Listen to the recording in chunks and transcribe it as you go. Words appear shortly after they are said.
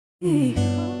You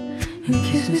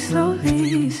kiss me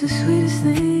slowly, it's the sweetest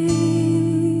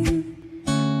thing,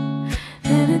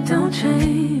 and it don't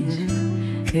change.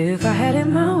 If I had it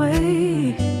my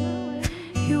way,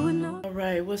 you would know.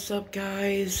 Alright, what's up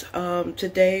guys?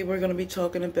 Today we're going to be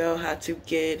talking about how to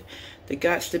get the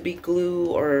Got2B glue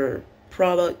or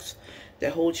products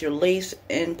that hold your lace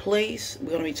in place. We're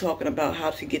going to be talking about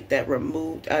how to get that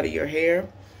removed out of your hair.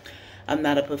 I'm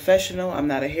not a professional, I'm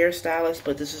not a hairstylist,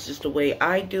 but this is just the way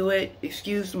I do it.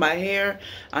 Excuse my hair,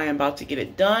 I am about to get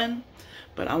it done,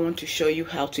 but I want to show you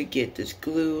how to get this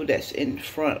glue that's in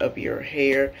front of your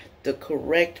hair the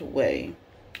correct way.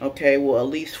 Okay, well at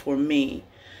least for me,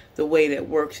 the way that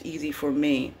works easy for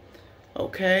me.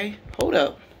 Okay, hold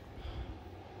up.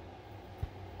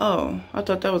 Oh, I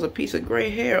thought that was a piece of gray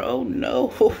hair. Oh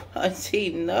no, auntie,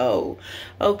 no.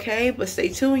 Okay, but stay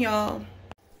tuned, y'all.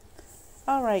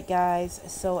 Alright guys,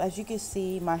 so as you can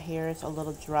see, my hair is a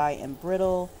little dry and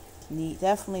brittle.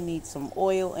 Definitely needs some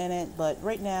oil in it, but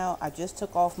right now I just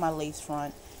took off my lace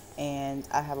front and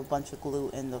I have a bunch of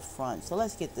glue in the front. So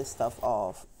let's get this stuff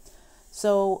off.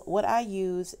 So what I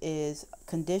use is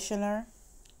conditioner,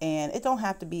 and it don't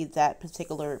have to be that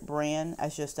particular brand.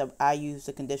 It's just that I use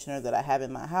the conditioner that I have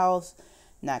in my house,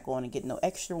 not going to get no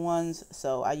extra ones.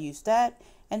 So I use that,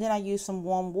 and then I use some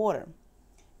warm water.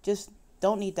 Just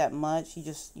don't need that much. You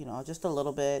just, just a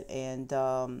little bit, and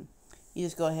you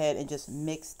just go ahead and just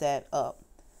mix that up.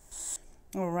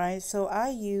 All right, so I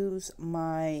use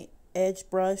my edge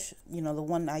brush, the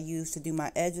one I use to do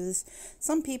my edges.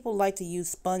 Some people like to use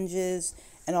sponges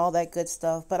and all that good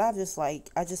stuff, but I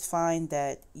just find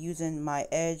that using my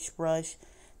edge brush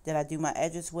that I do my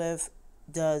edges with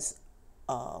does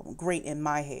great in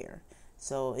my hair.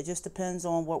 So it just depends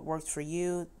on what works for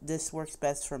you. This works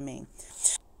best for me.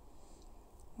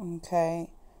 Okay,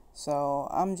 so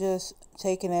I'm just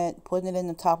taking it, putting it in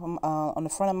the top of on the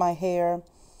front of my hair,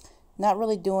 not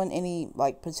really doing any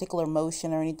particular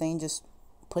motion or anything, just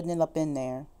putting it up in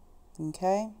there.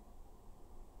 Okay,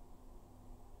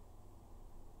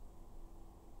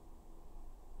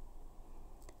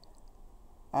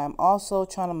 I'm also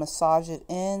trying to massage it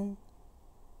in.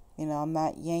 I'm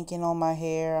not yanking on my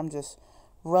hair, I'm just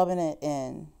rubbing it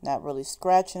in, not really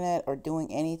scratching it or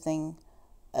doing anything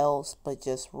else but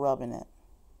just rubbing it.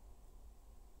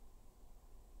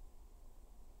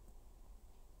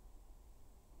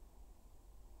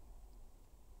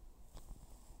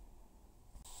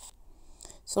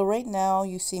 So right now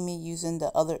you see me using the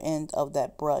other end of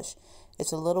that brush.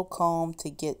 It's a little comb to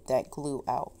get that glue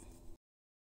out.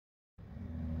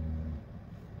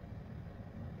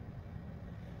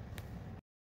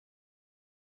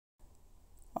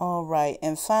 All right,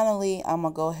 and finally I'm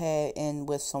gonna go ahead and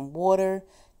with some water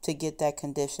to get that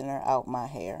conditioner out my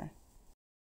hair.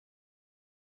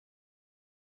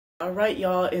 All right,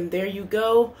 y'all, and there you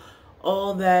go.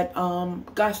 All that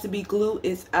Got2B glue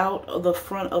is out of the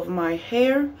front of my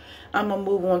hair. I'm gonna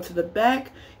move on to the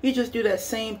back. You just do that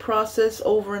same process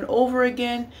over and over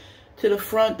again to the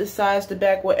front, the sides, the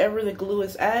back, wherever the glue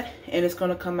is at, and it's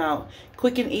gonna come out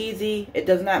quick and easy. It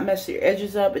does not mess your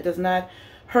edges up. It does not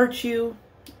hurt you.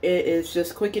 It is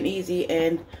just quick and easy,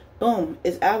 and boom,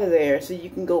 it's out of there. So you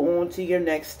can go on to your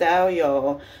next style,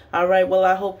 y'all. All right, well,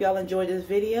 I hope y'all enjoyed this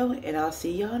video, and I'll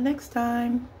see y'all next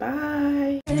time.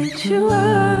 Bye. You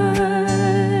are.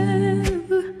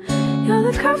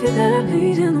 You're the coffee that I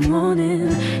need in the morning.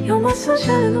 You're my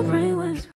sunshine in the rain.